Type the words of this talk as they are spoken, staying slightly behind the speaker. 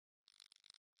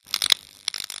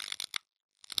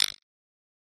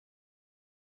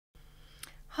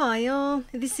Hi all,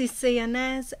 this is Sia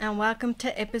Naz and welcome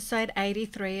to episode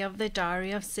 83 of the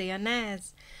Diary of Sia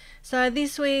Naz. So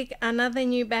this week another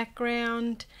new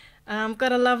background.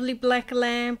 Got a lovely black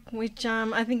lamp which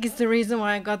I think is the reason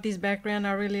why I got this background.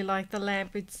 I really like the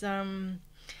lamp. It's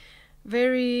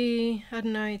very, I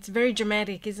don't know, it's very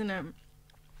dramatic, isn't it?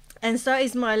 And so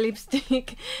is my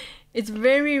lipstick. It's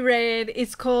very red.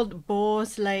 It's called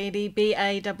Boss Lady,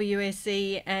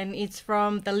 BAWSE, and it's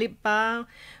from the Lip Bar,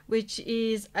 which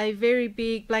is a very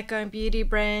big black-owned beauty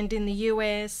brand in the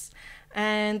US.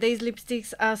 And these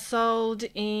lipsticks are sold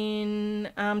in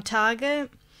Target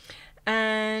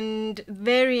and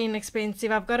very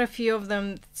inexpensive. I've got a few of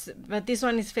them, but this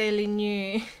one is fairly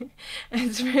new.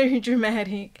 It's very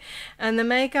dramatic, and the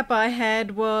makeup I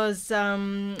had was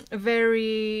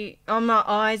very on my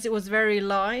eyes. It was very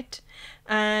light,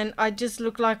 and I just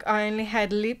looked like I only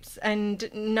had lips and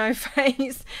no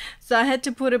face, so I had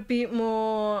to put a bit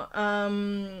more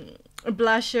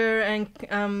blusher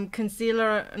and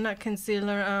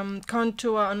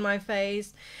contour on my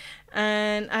face.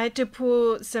 And I had to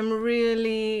put some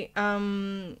really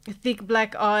thick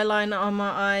black eyeliner on my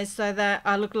eyes so that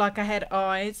I looked like I had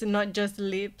eyes and not just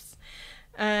lips.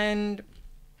 And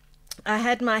I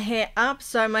had my hair up,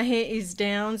 so my hair is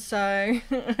down, so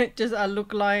I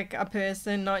look like a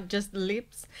person, not just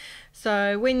lips.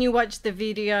 So when you watch the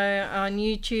video on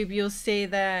YouTube, you'll see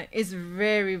that it's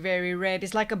very, very red.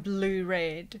 It's like a blue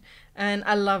red, and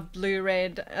I love blue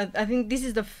red. I think this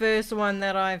is the first one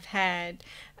that I've had,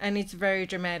 and it's very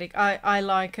dramatic. I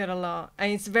like it a lot,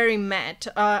 and it's very matte.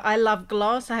 I love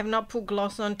gloss. I have not put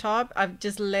gloss on top. I've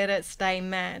just let it stay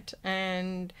matte,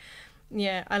 and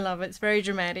yeah, I love it. It's very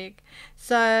dramatic.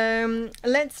 So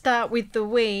let's start with the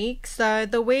week. So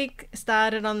the week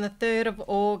started on the 3rd of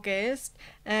August,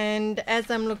 and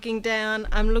as I'm looking down,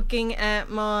 I'm looking at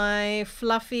my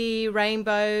fluffy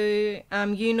rainbow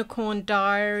unicorn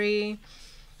diary.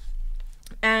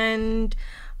 And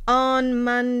on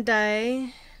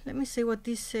Monday, let me see what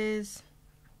this says.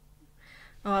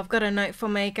 Oh, I've got a note for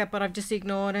makeup, but I've just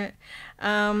ignored it.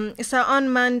 So on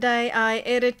Monday, I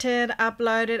edited,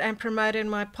 uploaded, and promoted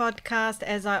my podcast,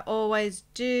 as I always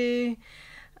do.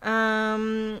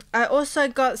 I also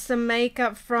got some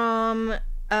makeup from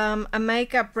a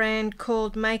makeup brand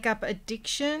called MakeUp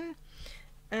Addiction.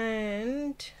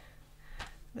 And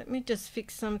let me just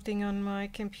fix something on my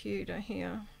computer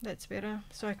here. That's better,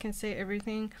 so I can see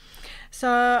everything.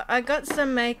 So I got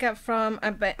some makeup from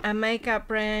a makeup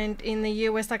brand in the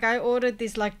US. Like I ordered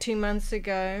this like 2 months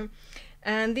ago.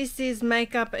 And this is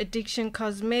MakeUp Addiction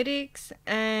Cosmetics.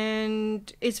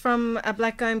 And it's from a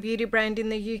black-owned beauty brand in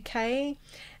the UK.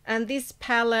 And this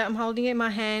palette, I'm holding it in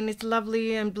my hand. It's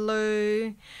lovely and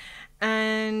blue.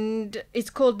 And it's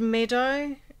called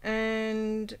Meadow.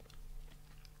 And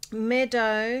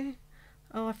Meadow,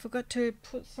 oh, I forgot to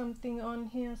put something on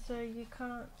here so you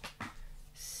can't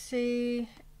see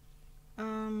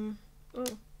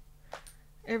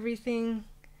everything.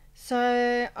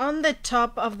 So on the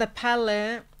top of the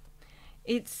palette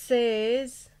it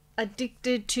says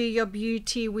addicted to your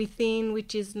beauty within,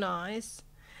 which is nice.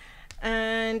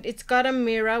 And it's got a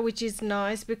mirror, which is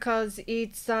nice because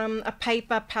it's a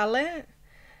paper palette.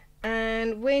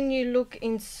 And when you look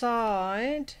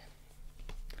inside,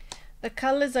 the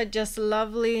colors are just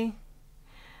lovely.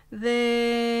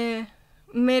 They're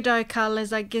meadow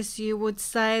colors, I guess you would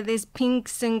say. There's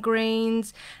pinks and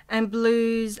greens and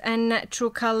blues and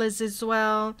natural colors as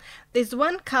well. There's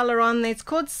one color on there, it's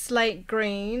called slate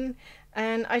green,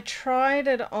 and I tried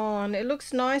it on. It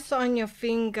looks nice on your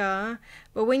finger,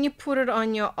 but when you put it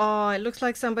on your eye, it looks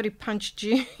like somebody punched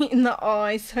you in the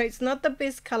eye, so it's not the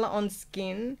best color on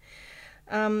skin.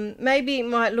 Maybe it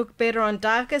might look better on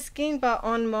darker skin, but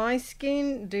on my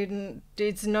skin,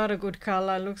 it's not a good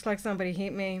color. It looks like somebody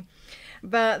hit me.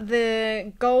 But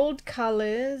the gold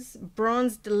colors,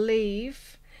 bronzed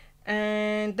leaf,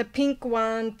 and the pink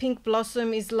one, pink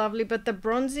blossom, is lovely. But the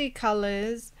bronzy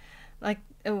colors, like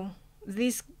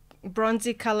this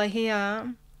bronzy color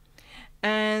here,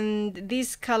 and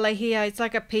this color here, it's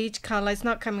like a peach color. It's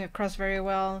not coming across very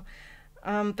well.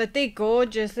 But they're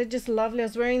gorgeous. They're just lovely. I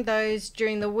was wearing those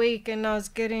during the week, and I was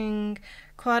getting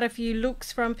quite a few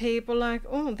looks from people like,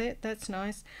 oh, that's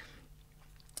nice.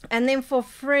 And then for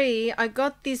free, I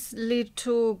got this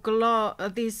little gloss,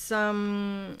 what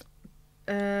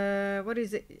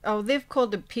is it? Oh, they've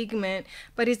called it pigment,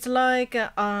 but it's like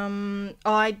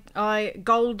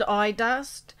gold eye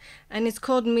dust, and it's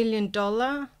called $1 Million.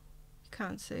 You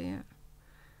can't see it.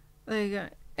 There you go.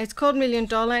 It's called $1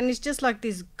 Million, and it's just like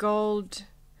this gold,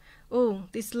 oh,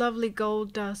 this lovely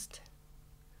gold dust.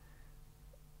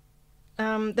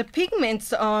 the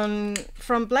pigments on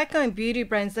from black owned beauty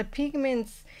brands, the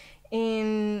pigments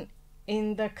in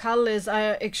the colors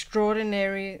are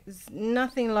extraordinary. It's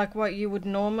nothing like what you would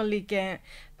normally get,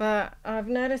 but I've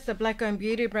noticed the black owned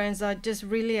beauty brands are just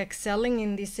really excelling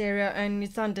in this area, and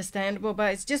it's understandable,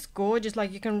 but it's just gorgeous.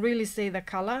 Like, you can really see the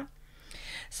color.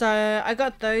 So I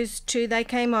got those two. They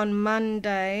came on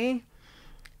Monday.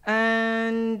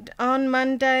 And on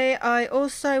Monday I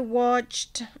also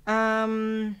watched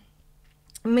McMillions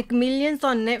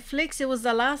on Netflix. It was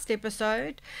the last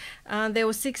episode. There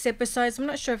were 6 episodes. I'm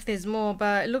not sure if there's more,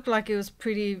 but it looked like it was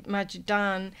pretty much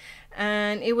done.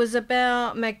 And it was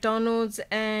about McDonald's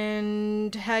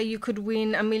and how you could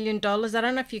win $1 million. I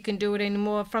don't know if you can do it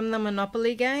anymore, from the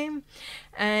Monopoly game,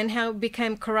 and how it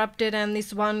became corrupted. And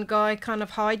this one guy kind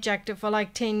of hijacked it for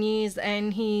like 10 years,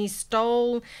 and he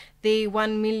stole the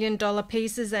 $1 million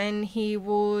pieces, and he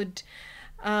would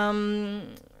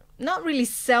not really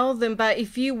sell them, but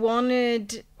if you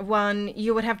wanted one,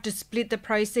 you would have to split the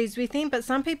proceeds with him. But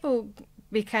some people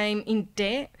became in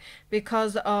debt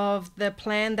because of the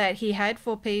plan that he had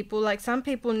for people. Like, some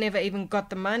people never even got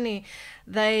the money.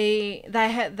 They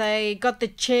got the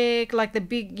check, like the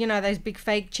big, you know, those big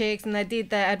fake checks, and they did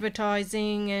the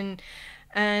advertising,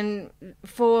 and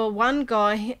for one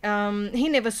guy, he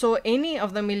never saw any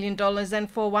of the $1 million. And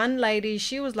for one lady,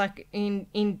 she was like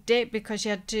in debt because she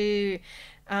had to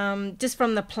just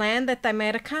from the plan that they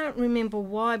made. I can't remember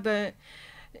why, but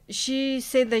she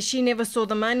said that she never saw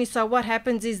the money. So what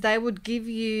happens is they would give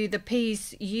you the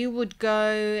piece. You would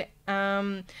go,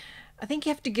 I think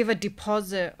you have to give a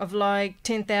deposit of like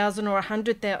 $10,000 or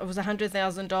 $100,000. It was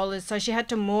 $100,000. So she had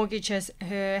to mortgage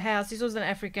her house. This was an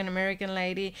African American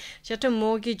lady. She had to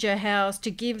mortgage her house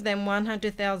to give them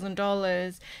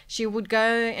 $100,000. She would go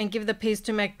and give the piece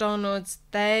to McDonald's.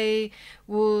 They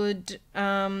would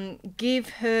give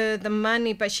her the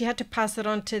money, but she had to pass it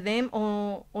on to them,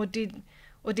 or did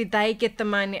they get the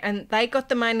money? And they got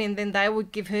the money, and then they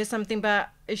would give her something. But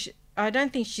I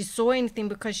don't think she saw anything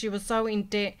because she was so in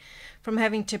debt from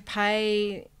having to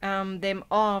pay them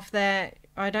off that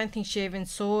I don't think she even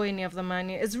saw any of the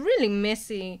money. It's really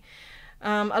messy.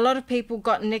 A lot of people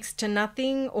got next to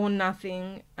nothing or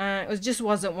nothing. It just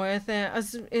wasn't worth it.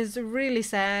 It's really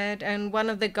sad. And one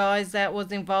of the guys that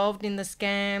was involved in the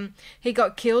scam, he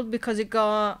got killed because it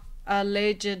got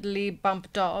allegedly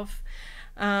bumped off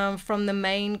from the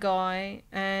main guy.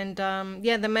 And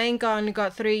yeah, the main guy only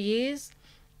got 3 years.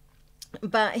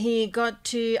 But he got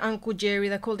to Uncle Jerry.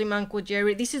 They called him Uncle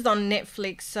Jerry. This is on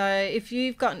Netflix. So if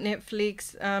you've got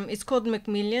Netflix, it's called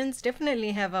McMillions.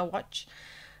 Definitely have a watch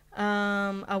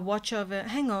of it.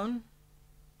 Hang on.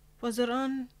 Was it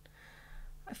on?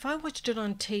 If I watched it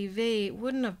on TV, it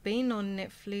wouldn't have been on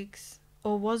Netflix.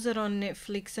 Or was it on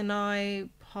Netflix and I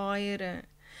hired it?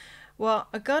 Well,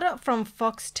 I got it from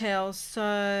Foxtel.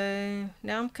 So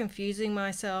now I'm confusing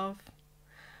myself.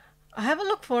 I have a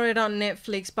look for it on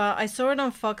Netflix, but I saw it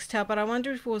on Foxtel, but I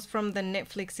wonder if it was from the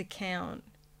Netflix account.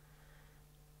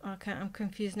 Okay, I'm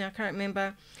confused now. I can't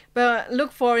remember. But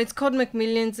look for it. It's called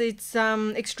McMillions. It's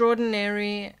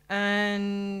extraordinary,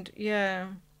 and yeah,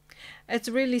 it's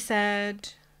really sad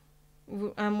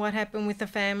what happened with the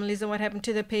families and what happened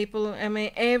to the people. I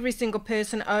mean, every single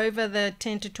person over the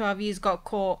 10 to 12 years got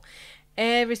caught.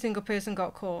 Every single person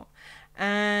got caught.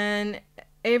 And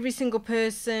every single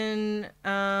person,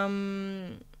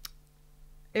 everyone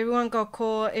got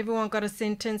caught, everyone got a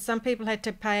sentence. Some people had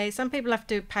to pay, some people have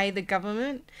to pay the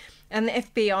government, and the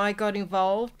FBI got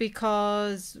involved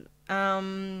because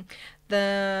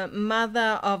the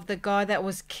mother of the guy that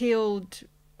was killed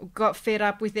got fed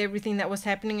up with everything that was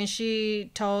happening, and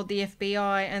she told the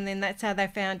FBI, and then that's how they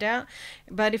found out.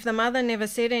 But if the mother never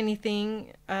said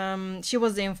anything, she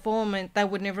was the informant, they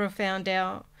would never have found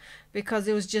out, because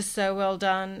it was just so well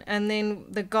done. And then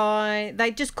the guy, they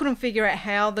just couldn't figure out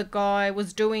how the guy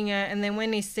was doing it, and then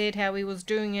when he said how he was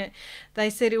doing it, they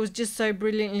said it was just so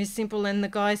brilliantly simple. And the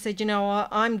guy said, you know what,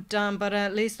 I'm dumb, but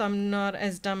at least I'm not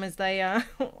as dumb as they are.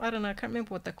 I don't know, I can't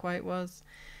remember what the quote was.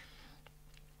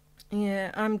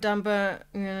 Yeah, I'm dumb, but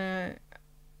you know,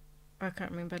 I can't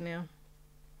remember now.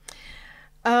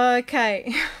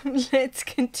 Okay, let's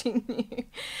continue.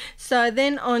 So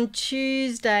then on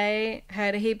Tuesday,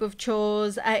 had a heap of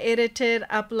chores. I edited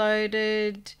and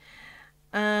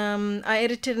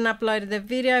uploaded the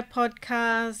video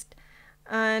podcast,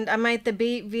 and I made the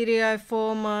beat video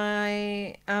for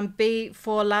my beat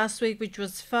for last week, which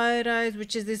was Photos,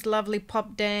 which is this lovely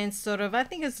pop dance sort of, I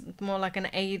think it's more like an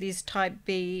 80s type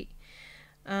beat.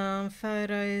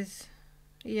 Photos,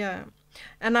 yeah.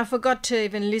 And I forgot to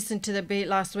even listen to the beat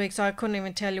last week, so I couldn't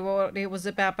even tell you what it was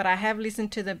about, but I have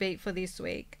listened to the beat for this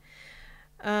week.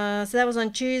 So that was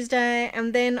on Tuesday,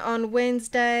 and then on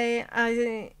Wednesday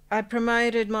I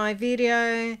promoted my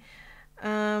video,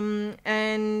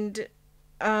 and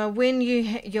when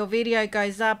your video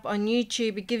goes up on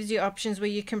YouTube, it gives you options where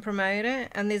you can promote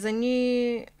it, and there's a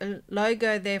new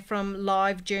logo there from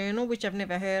Live Journal, which I've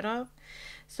never heard of.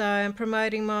 So I'm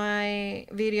promoting my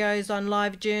videos on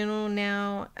Live Journal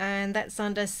now, and that's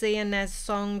under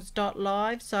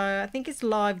cnssongs.live. So I think it's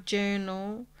Live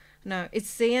Journal. No, it's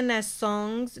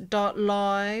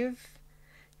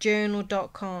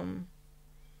cnssongs.livejournal.com.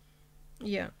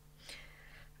 Yeah.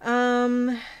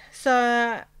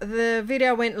 So the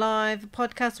video went live, the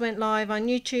podcast went live on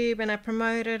YouTube, and I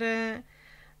promoted it.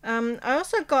 I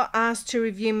also got asked to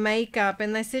review MakeUp,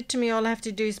 and they said to me all I have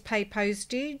to do is pay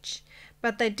postage,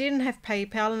 but they didn't have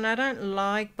PayPal, and I don't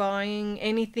like buying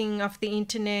anything off the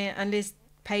internet unless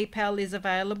PayPal is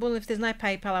available. If there's no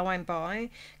PayPal, I won't buy,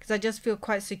 because I just feel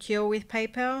quite secure with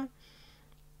PayPal.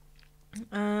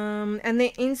 And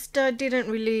their Insta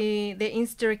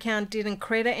account didn't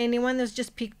credit anyone. There's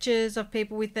just pictures of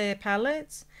people with their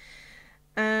palettes,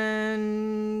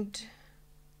 and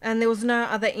there was no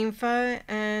other info,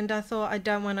 and I thought I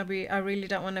really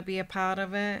don't want to be a part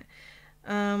of it.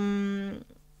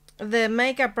 The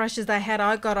makeup brushes they had,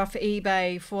 I got off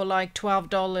eBay for like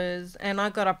 $12, and I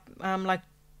got up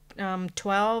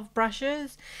 12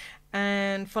 brushes,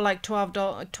 and for like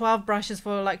 $12 brushes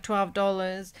for like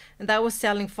 $12, and they were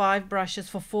selling 5 brushes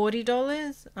for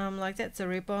 $40. Like, that's a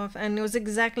rip-off, and it was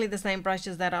exactly the same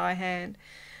brushes that I had,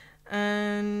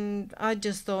 and I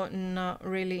just thought not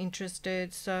really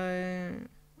interested, so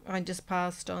I just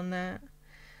passed on that.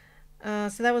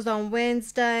 So that was on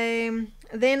Wednesday.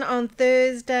 Then on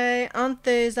Thursday I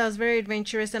was very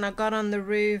adventurous, and I got on the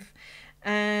roof,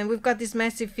 and we've got this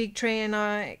massive fig tree, and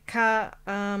I cut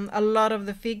a lot of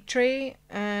the fig tree,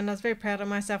 and I was very proud of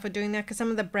myself for doing that, because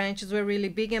some of the branches were really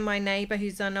big, and my neighbor,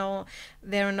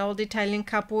 they're an old Italian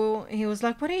couple, he was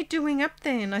like, "What are you doing up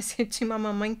there?" And I said to him, "I'm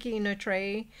a monkey in a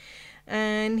tree."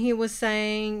 And he was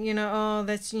saying, "Oh,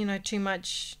 that's, too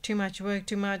much work,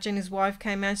 too much." And his wife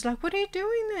came out, she's like, "What are you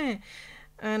doing there?"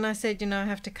 And I said, "I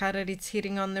have to cut it. It's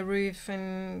hitting on the roof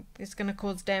and it's going to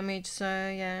cause damage." So,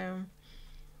 yeah.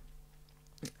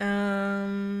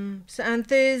 So on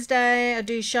Thursday, I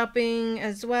do shopping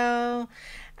as well.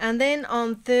 And then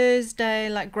on Thursday,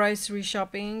 like grocery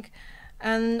shopping.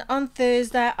 And on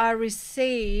Thursday, I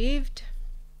received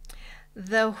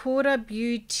the Huda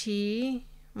Beauty...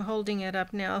 I'm holding it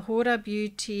up now. Huda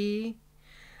Beauty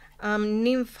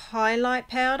Nymph Highlight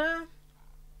Powder,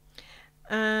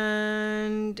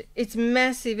 and it's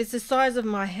massive. It's the size of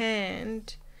my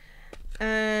hand,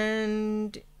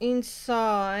 and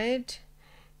inside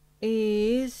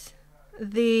is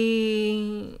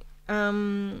the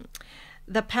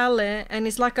palette, and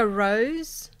it's like a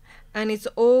rose, and it's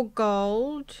all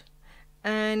gold.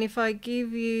 And if I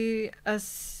give you a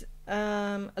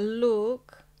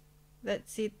look,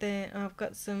 that's it there. I've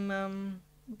got some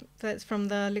that's from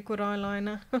the liquid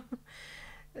eyeliner.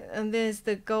 And there's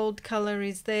the gold color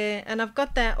is there, and I've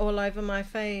got that all over my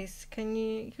face.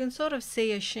 You can sort of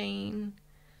see a sheen,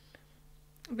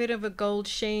 a bit of a gold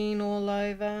sheen all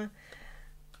over.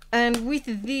 And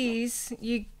with these,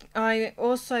 I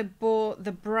also bought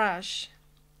the brush,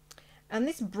 and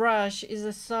this brush is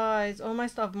the size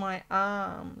almost of my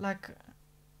arm, like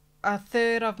a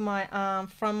third of my arm,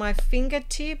 from my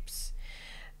fingertips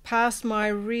past my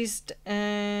wrist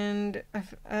and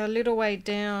a little way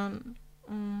down.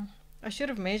 I should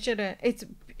have measured it.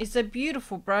 It's a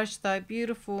beautiful brush though,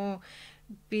 beautiful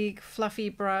big fluffy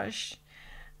brush,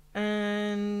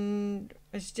 and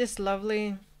it's just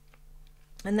lovely.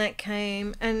 And that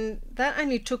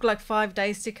only took like 5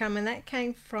 days to come, and that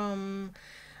came from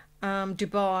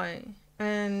Dubai,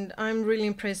 and I'm really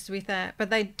impressed with that. But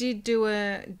they did do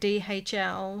a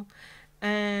DHL,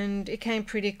 and it came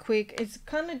pretty quick. It's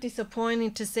kind of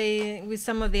disappointing to see with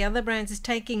some of the other brands it's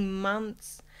taking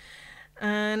months.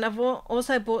 And I've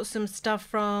also bought some stuff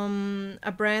from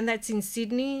a brand that's in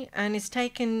Sydney, and it's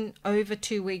taken over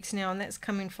 2 weeks now, and that's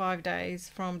come in 5 days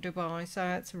from Dubai, so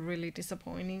that's really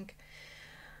disappointing.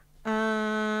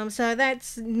 So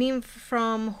that's Nymph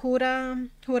from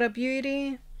Huda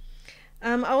Beauty.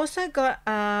 I also got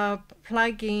a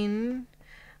plug-in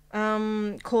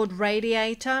called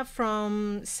Radiator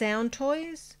from Sound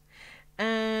Toys,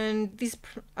 and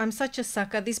I'm such a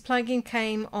sucker. This plugin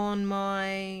came on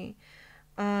my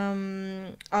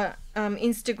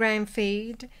Instagram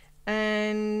feed,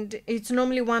 and it's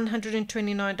normally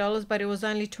 $129, but it was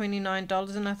only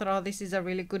 $29, and I thought, oh, this is a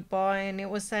really good buy. And it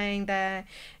was saying that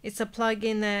it's a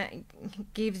plugin that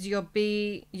gives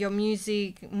your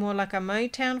music more like a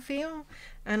Motown feel,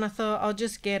 and I thought I'll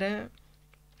just get it.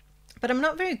 But I'm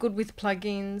not very good with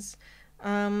plugins.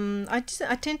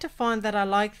 I tend to find that I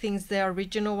like things the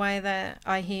original way that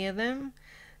I hear them.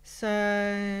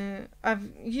 So I've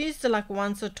used it like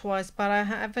once or twice, but I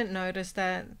haven't noticed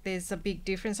that there's a big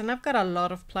difference. And I've got a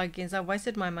lot of plugins. I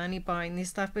wasted my money buying this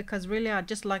stuff because really I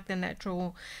just like the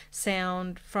natural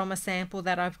sound from a sample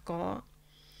that I've got.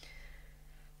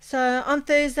 So on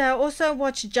Thursday, I also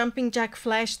watched Jumping Jack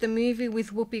Flash, the movie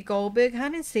with Whoopi Goldberg. I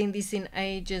hadn't seen this in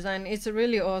ages, and it's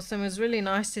really awesome. It was really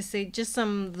nice to see just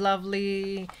some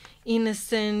lovely,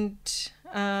 innocent,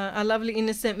 a lovely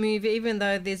innocent movie, even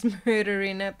though there's murder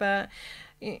in it, but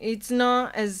it's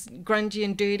not as grungy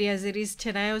and dirty as it is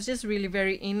today. It was just really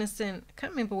very innocent. I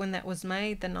can't remember when that was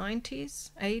made, the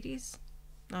 90s, 80s,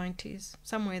 90s,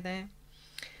 somewhere there.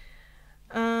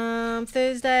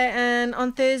 Thursday, and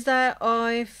on Thursday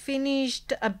I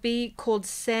finished a beat called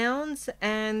Sounds,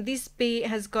 and this beat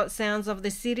has got sounds of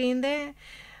the city in there.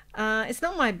 It's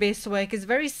not my best work. It's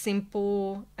very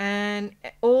simple, and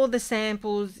all the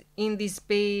samples in this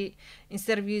beat,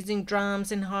 instead of using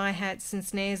drums and hi-hats and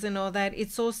snares and all that,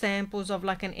 it's all samples of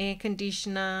like an air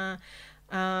conditioner,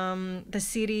 the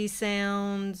city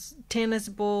sounds, tennis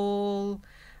ball,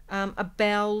 a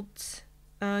belt,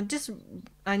 just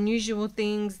unusual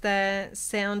things that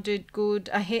sounded good,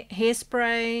 a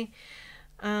hairspray.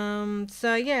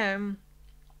 So yeah,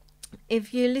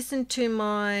 if you listen to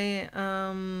my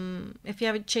if you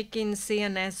have a check in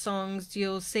CNAS songs,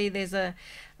 you'll see there's a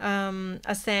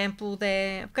sample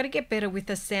there. I've got to get better with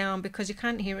the sound because you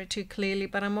can't hear it too clearly,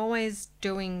 but I'm always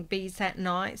doing beats at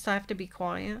night, so I have to be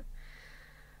quiet.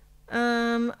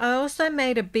 I also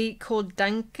made a beat called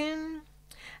Duncan,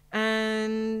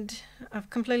 and I've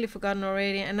completely forgotten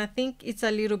already, and I think it's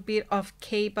a little bit off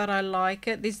key, but I like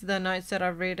it. These are the notes that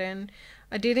I've written.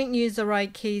 I didn't use the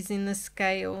right keys in the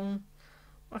scale.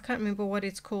 I can't remember what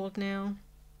it's called now.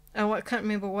 Oh, I can't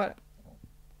remember what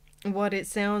it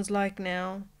sounds like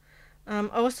now. I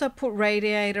also put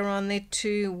Radiator on there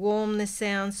to warm the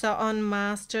sound. So on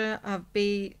master of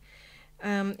beat,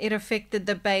 it affected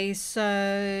the bass.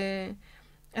 So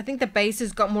I think the bass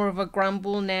has got more of a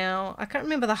grumble now. I can't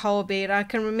remember the whole beat. I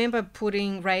can remember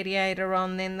putting Radiator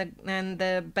on then, and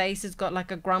the bass has got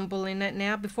like a grumble in it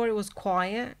now. Before it was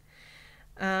quiet,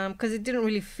 because it didn't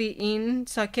really fit in,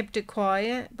 so I kept it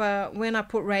quiet. But when I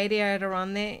put Radiator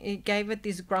on there, it gave it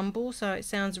this grumble, so it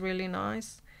sounds really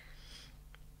nice.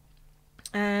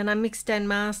 And I mixed and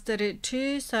mastered it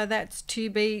too, so that's 2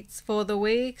 beats for the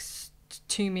week.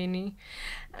 Too many.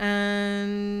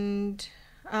 And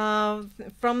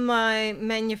from my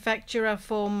manufacturer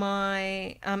for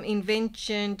my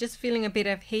Invention, just feeling a bit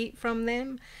of heat from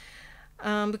them,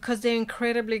 because they're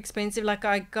incredibly expensive. Like,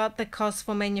 I got the cost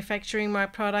for manufacturing my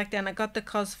product, and I got the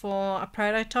cost for a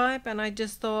prototype, and I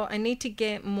just thought I need to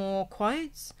get more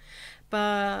quotes.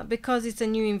 But because it's a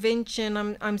new invention,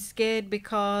 I'm scared,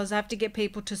 because I have to get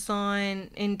people to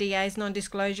sign NDAs,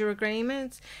 non-disclosure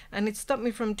agreements, and it stopped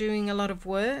me from doing a lot of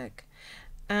work.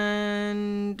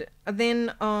 And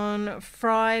then on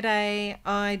Friday,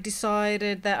 I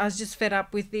decided that I was just fed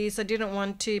up with this. I didn't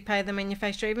want to pay the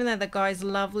manufacturer, even though the guy's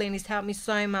lovely and he's helped me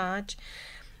so much.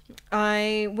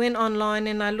 I went online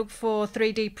and I looked for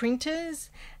 3D printers,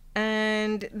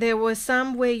 and there were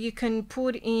some where you can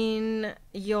put in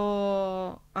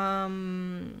your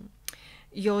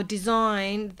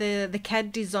design, the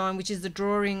CAD design, which is the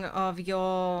drawing of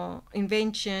your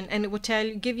invention, and it will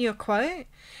give you a quote.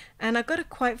 And I got a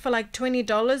quote for like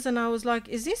 $20, and I was like,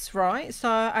 is this right? So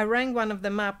I rang one of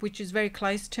them up, which is very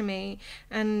close to me,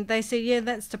 and they said, yeah,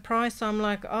 that's the price. So I'm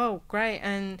like, oh, great.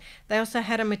 And they also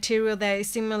had a material that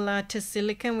is similar to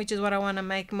silicone, which is what I want to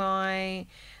make my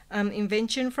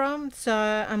invention from. So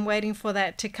I'm waiting for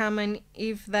that to come, and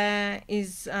if that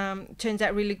is turns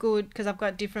out really good, because I've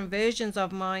got different versions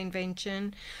of my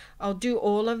invention, I'll do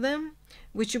all of them,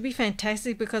 which would be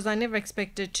fantastic, because I never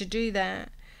expected to do that.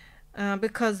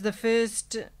 Because the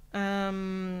first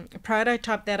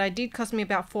prototype that I did cost me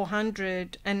about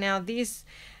 $400, and now this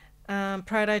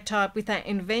prototype with that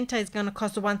inventor is going to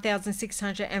cost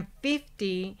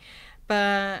 $1,650,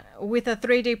 but with a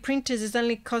 3D printers it's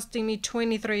only costing me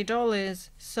 $23.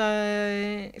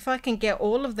 So if I can get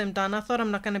all of them done, I thought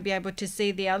I'm not going to be able to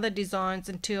see the other designs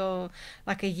until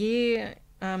like a year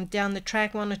down the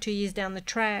track, 1 or 2 years down the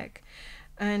track.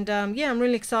 And yeah, I'm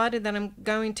really excited that I'm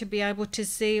going to be able to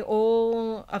see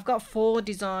all. I've got 4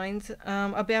 designs.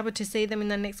 I'll be able to see them in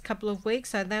the next couple of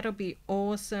weeks, so that'll be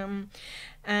awesome.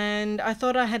 And I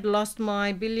thought I had lost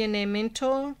my billionaire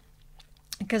mentor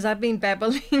because I've been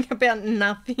babbling about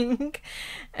nothing,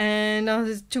 and I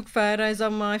just took photos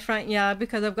of my front yard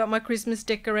because I've got my Christmas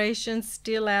decorations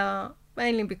still out,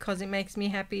 mainly because it makes me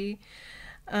happy.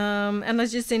 And I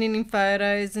was just sending him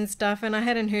photos and stuff, and I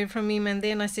hadn't heard from him. And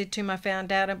then I said to him, I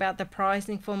found out about the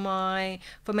pricing for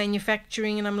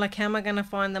manufacturing, and I'm like, how am I going to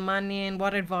find the money, and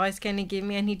what advice can he give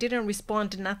me? And he didn't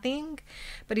respond to nothing,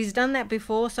 but he's done that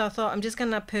before, so I thought I'm just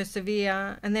going to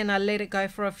persevere. And then I let it go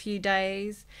for a few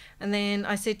days, and then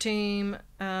I said to him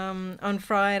on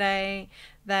Friday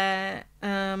that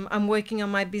I'm working on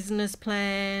my business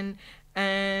plan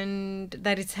and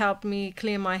that it's helped me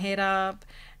clear my head up.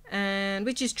 And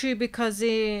which is true, because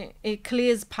it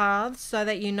clears paths so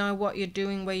that you know what you're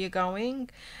doing, where you're going.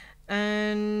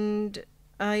 And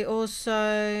I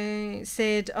also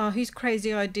said, oh, whose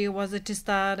crazy idea was it to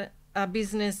start a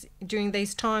business during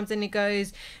these times? And he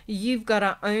goes, you've got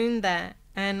to own that.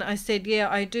 And I said, yeah,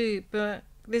 I do, but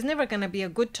there's never going to be a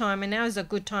good time, and now is a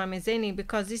good time as any,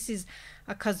 because this is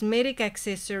a cosmetic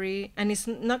accessory and it's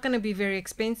not going to be very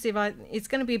expensive. It's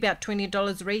going to be about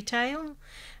 $20 retail.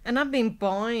 And I've been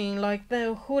buying like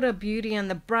the Huda Beauty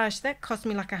and the brush that cost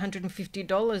me like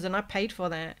 $150, and I paid for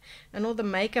that, and all the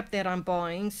makeup that I'm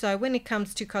buying. So when it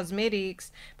comes to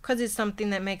cosmetics, because it's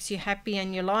something that makes you happy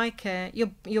and you like it,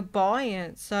 you buy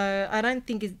it. So I don't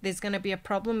think there's going to be a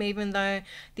problem, even though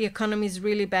the economy is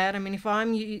really bad. I mean, if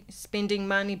I'm spending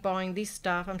money buying this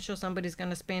stuff, I'm sure somebody's going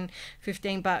to spend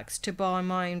 $15 to buy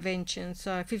my Invention.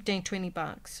 So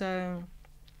 $15-20. So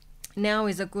now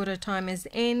is as good a time as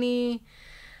any.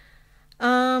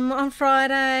 On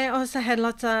Friday, I also had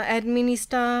lots of admin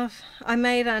stuff. I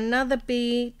made another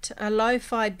beat, a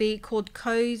lo-fi beat called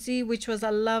Cozy, which was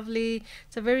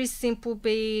it's a very simple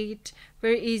beat,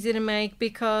 very easy to make,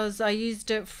 because I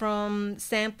used it from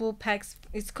sample packs.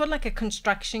 It's called like a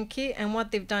construction kit, and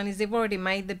what they've done is they've already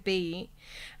made the beat,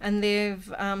 and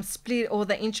they've split all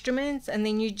the instruments, and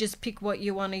then you just pick what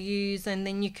you want to use, and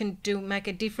then you can make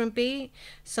a different beat.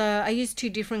 So I used 2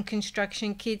 different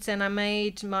construction kits and I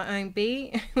made my own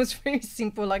beat. It was very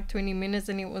simple, like 20 minutes,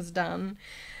 and it was done.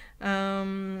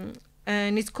 And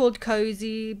it's called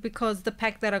Cozy because the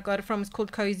pack that I got it from is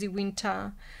called Cozy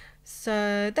Winter.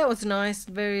 So that was nice,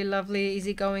 very lovely,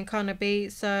 easygoing kind of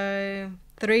beat. So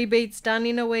 3 beats done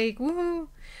in a week. Woohoo!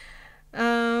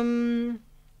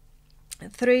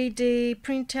 3D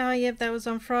printer, yep, that was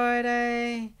on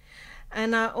Friday.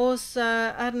 And I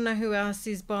don't know who else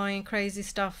is buying crazy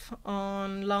stuff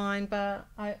online, but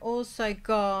I also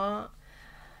got,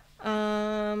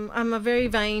 I'm a very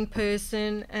vain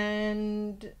person,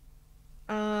 and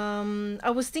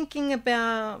I was thinking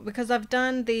about, because I've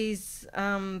done these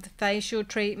facial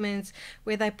treatments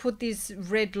where they put this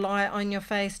red light on your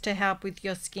face to help with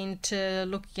your skin to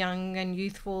look young and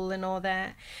youthful and all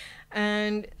that.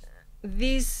 And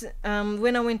this,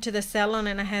 when I went to the salon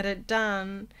and I had it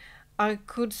done, I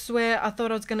could swear I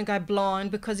thought I was going to go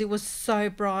blind because it was so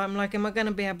bright. I'm like, am I going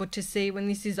to be able to see when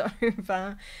this is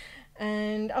over?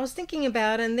 And I was thinking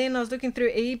about it, and then I was looking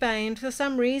through eBay, and for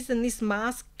some reason this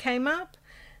mask came up,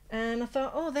 and I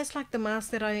thought, oh, that's like the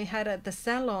mask that I had at the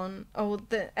salon.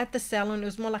 At the salon it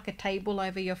was more like a table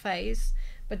over your face,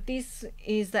 but this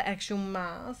is the actual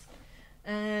mask.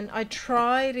 And I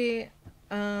tried it,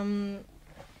 and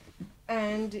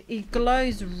it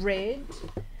glows red.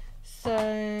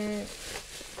 So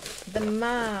the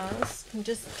mask, I'm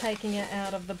just taking it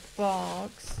out of the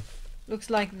box,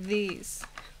 looks like this.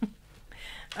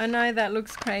 I know that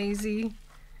looks crazy.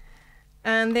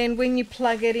 And then when you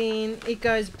plug it in, it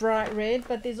goes bright red,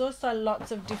 but there's also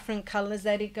lots of different colors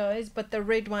that it goes, but the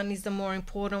red one is the more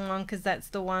important one because that's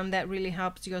the one that really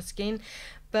helps your skin.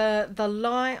 But the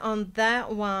light on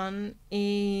that one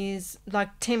is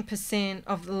like 10%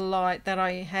 of the light that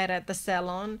I had at the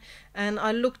salon. And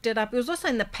I looked it up. It was also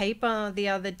in the paper the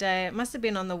other day. It must have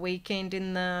been on the weekend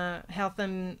in the health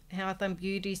and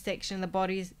beauty section, the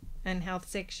body and health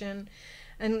section.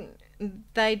 And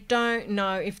they don't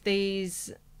know if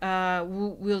these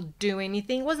will do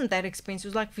anything. It wasn't that expensive. It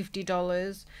was like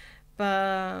 $50.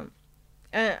 But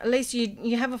at least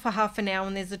you have it for half an hour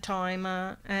and there's a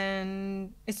timer.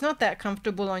 And it's not that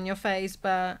comfortable on your face,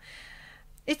 but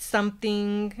it's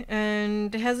something.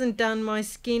 And it hasn't done my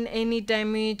skin any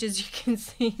damage. As you can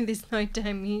see, there's no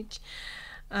damage.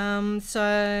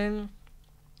 So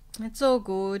it's all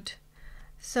good.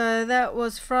 So that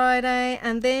was Friday,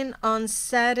 and then on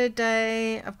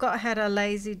Saturday, had a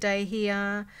lazy day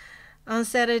here. On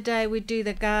Saturday we do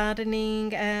the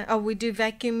gardening. Oh, we do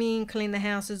vacuuming, clean the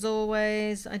house as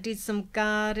always. I did some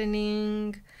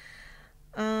gardening.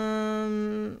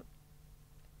 Oh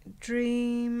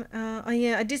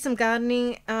yeah, I did some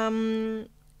gardening. And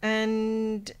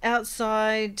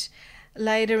outside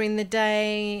later in the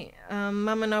day,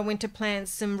 Mum and I went to plant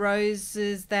some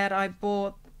roses that I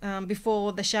bought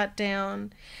before the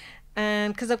shutdown.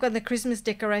 And because I've got the Christmas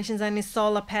decorations only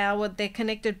solar powered, they're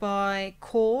connected by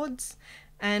cords.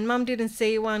 And Mum didn't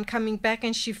see one coming back,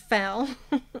 and she fell.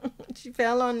 she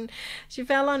fell on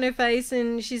her face,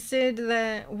 and she said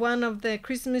that one of the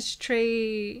Christmas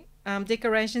tree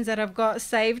decorations that I've got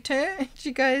saved her.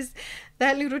 She goes,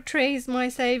 "That little tree is my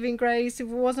saving grace. If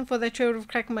it wasn't for that tree, I would have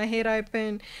cracked my head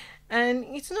open." And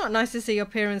it's not nice to see your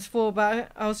parents fall,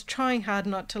 but I was trying hard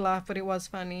not to laugh, but it was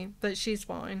funny. But she's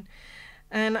fine.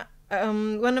 And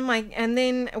and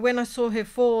then when I saw her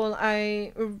fall,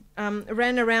 I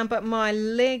ran around, but my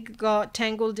leg got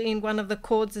tangled in one of the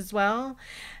cords as well,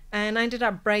 and I ended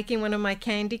up breaking one of my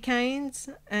candy canes,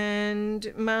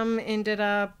 and Mum ended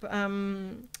up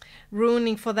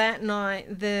ruining for that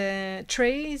night the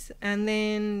trees. And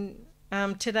then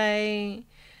today,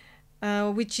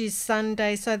 which is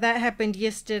Sunday, so that happened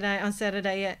yesterday on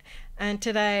Saturday, yeah. And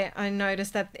today I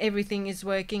noticed that everything is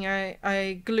working.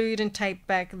 I glued and taped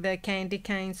back the candy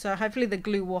cane, so hopefully the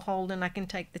glue will hold and I can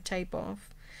take the tape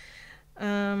off.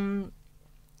 I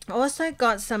also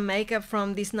got some makeup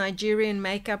from this Nigerian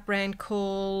makeup brand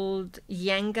called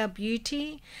Yanga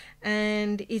Beauty,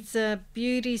 and it's a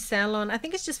beauty salon. I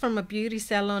think it's just from a beauty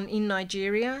salon in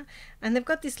Nigeria, and they've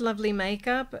got this lovely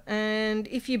makeup. And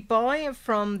if you buy it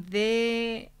from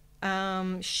their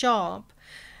shop,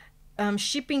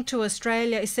 shipping to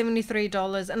Australia is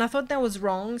 $73, and I thought that was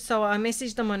wrong, so I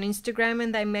messaged them on Instagram,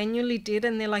 and they manually did,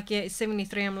 and they're like, yeah, it's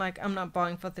 73. I'm like, I'm not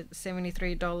buying for the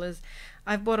 $73.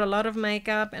 I've bought a lot of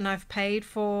makeup, and I've paid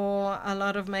for a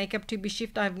lot of makeup to be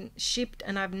shipped.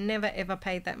 And I've never ever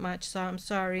paid that much, so I'm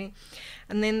sorry.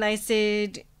 And then they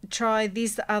said, try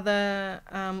this other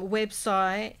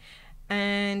website,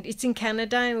 and it's in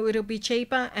Canada and it'll be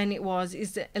cheaper, and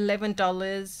it's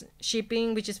 $11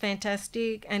 shipping, which is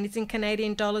fantastic, and it's in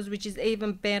Canadian dollars, which is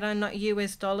even better, not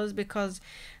US dollars, because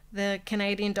the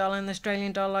Canadian dollar and the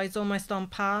Australian dollar is almost on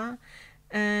par.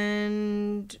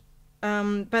 And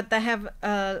but they have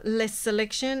less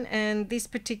selection, and this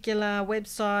particular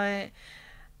website,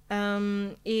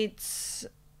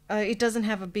 it doesn't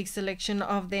have a big selection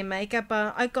of their makeup,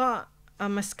 but I got a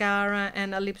mascara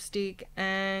and a lipstick,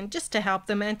 and just to help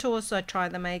them and to also try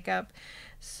the makeup.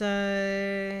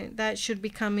 So that should be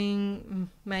coming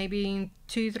maybe in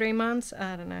 2-3 months,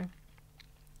 I don't know.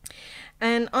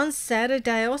 And on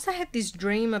Saturday I also had this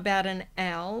dream about an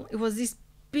owl. It was this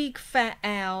big fat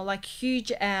owl, like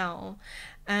huge owl,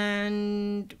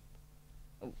 and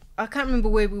I can't remember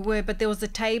where we were, but there was a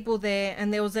table there,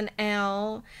 and there was an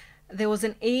owl, there was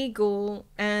an eagle,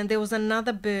 and there was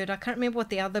another bird. I can't remember what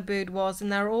the other bird was,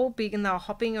 and they were all big and they were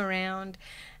hopping around.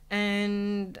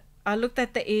 And I looked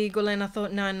at the eagle and I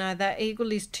thought, no, that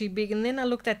eagle is too big. And then I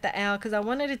looked at the owl because I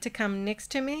wanted it to come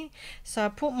next to me. So I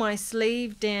put my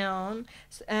sleeve down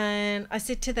and I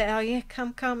said to the owl, yeah,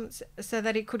 come, so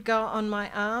that it could go on my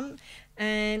arm.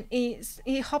 And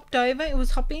he hopped over, it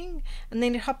was hopping, and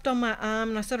then it hopped on my arm,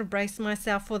 and I sort of braced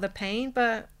myself for the pain,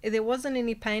 but there wasn't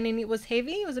any pain, and it was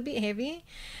heavy, it was a bit heavy,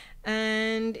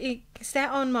 and it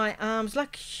sat on my arms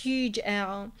like a huge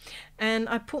owl. And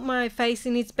I put my face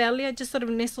in its belly, I just sort of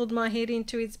nestled my head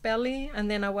into its belly, and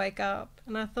then I woke up,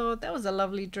 and I thought that was a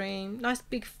lovely dream. Nice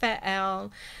big fat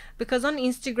owl, because on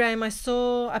Instagram I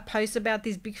saw a post about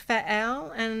this big fat owl,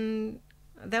 and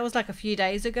that was like a few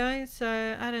days ago.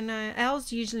 So I don't know,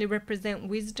 owls usually represent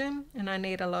wisdom, and I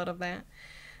need a lot of that.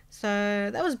 So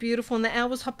that was beautiful, and the owl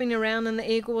was hopping around and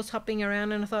the eagle was hopping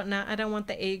around, and I thought, no, I don't want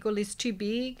the eagle, it's too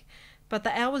big. But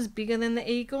the owl was bigger than the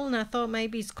eagle, and I thought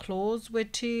maybe his claws were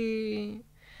too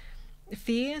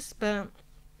fierce. But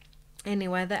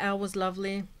anyway, the owl was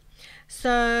lovely.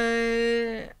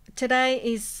 So today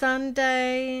is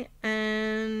Sunday,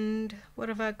 and what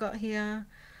have I got here?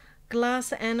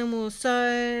 Glass animals.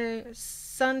 So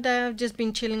Sunday I've just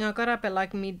been chilling. I got up at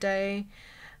like midday,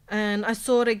 and I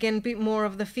saw it again, a bit more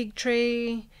of the fig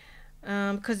tree,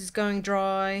 because it's going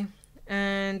dry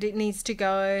and it needs to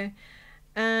go.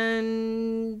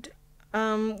 And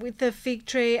with the fig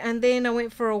tree, and then I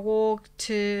went for a walk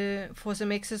for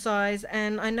some exercise,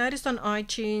 and I noticed on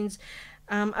iTunes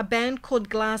a band called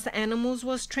Glass Animals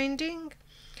was trending,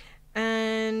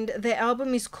 and their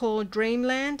album is called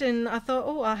Dreamland, and I thought,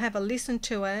 oh, I'll have a listen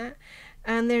to it.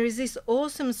 And there is this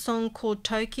awesome song called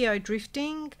Tokyo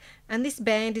Drifting, and this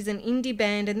band is an indie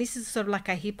band, and this is sort of like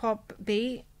a hip hop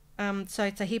beat. So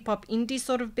it's a hip hop indie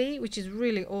sort of beat, which is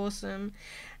really awesome,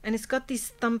 and it's got this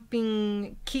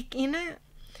thumping kick in it,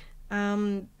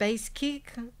 bass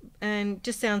kick, and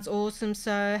just sounds awesome.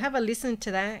 So have a listen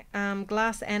to that.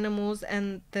 Glass Animals,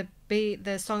 and the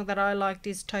song that I liked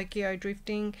is Tokyo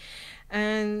Drifting,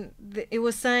 and it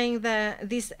was saying that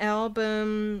this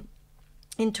album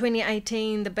in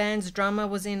 2018, the band's drummer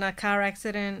was in a car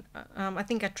accident. I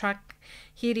think a truck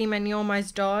hit him and he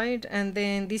almost died. And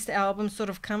then this album sort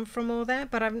of come from all that.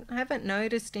 But I haven't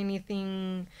noticed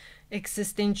anything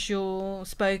existential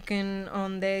spoken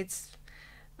on there. It's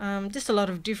just a lot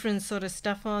of different sort of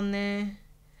stuff on there.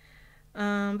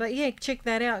 But yeah, check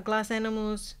that out, Glass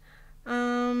Animals.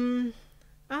 Other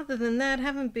than that,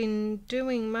 haven't been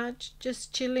doing much.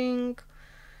 Just chilling.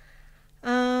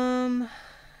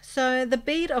 So the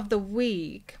beat of the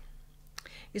week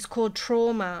is called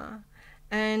Trauma,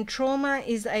 and Trauma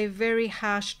is a very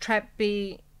harsh trap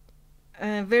beat,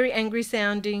 very angry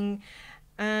sounding,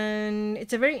 and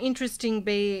it's a very interesting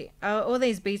beat. All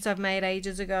these beats I've made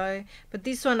ages ago, but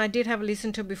this one I did have a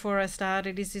listen to before I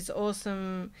started. This is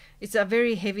awesome. It's a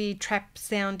very heavy trap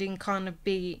sounding kind of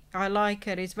beat. I like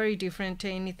it. It's very different to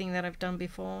anything that I've done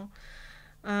before.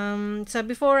 So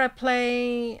before I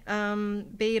play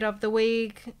beat of the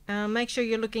week, make sure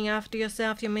you're looking after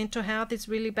yourself. Your mental health is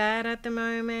really bad at the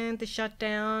moment, the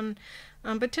shutdown.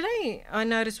 But today I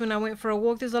noticed when I went for a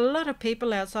walk, there's a lot of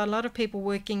people outside, a lot of people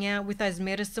working out with those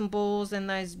medicine balls and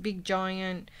those big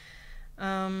giant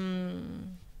bells,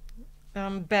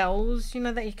 you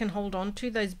know, that you can hold on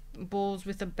to, those balls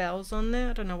with the bells on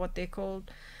there. I don't know what they're called.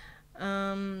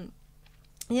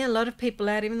 Yeah, a lot of people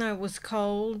out, even though it was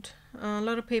cold. A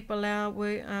lot of people out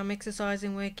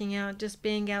exercising, working out, just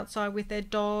being outside with their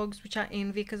dogs, which I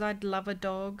envy because I'd love a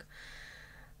dog.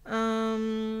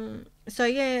 So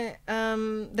yeah,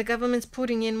 the government's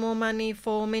putting in more money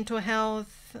for mental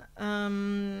health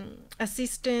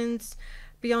assistance.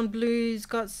 Beyond Blue's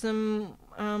got some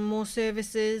more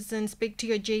services, and speak to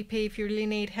your GP if you really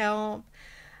need help.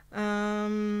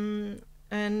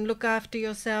 And look after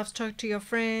yourselves, talk to your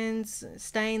friends,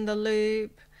 stay in the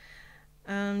loop.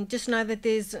 Just know that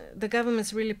the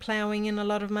government's really ploughing in a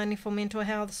lot of money for mental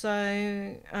health, so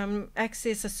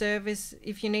access a service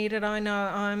if you need it. I know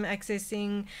I'm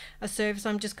accessing a service.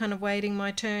 I'm just kind of waiting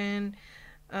my turn.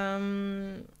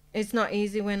 It's not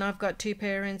easy when I've got two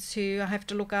parents who I have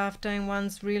to look after, and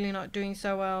one's really not doing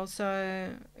so well, so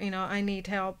you know, I need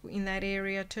help in that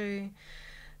area too.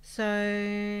 So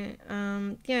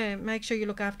yeah, make sure you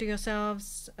look after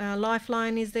yourselves.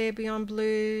 Lifeline is there, Beyond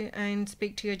Blue, and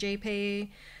speak to your GP.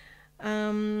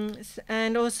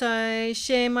 And also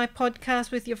share my podcast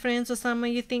with your friends or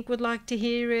someone you think would like to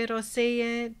hear it or see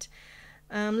it.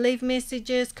 Leave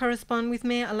messages, correspond with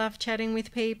me. I love chatting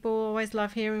with people, always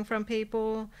love hearing from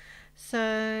people.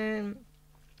 So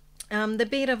the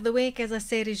beat of the week, as I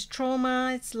said, is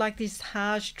Trauma. It's like this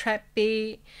harsh trap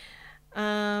beat.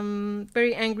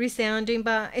 Very angry sounding,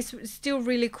 but it's still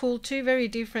really cool too, very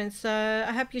different. So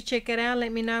I hope you check it out.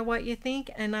 Let me know what you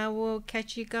think, and I will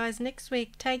catch you guys next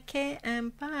week. Take care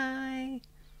and bye.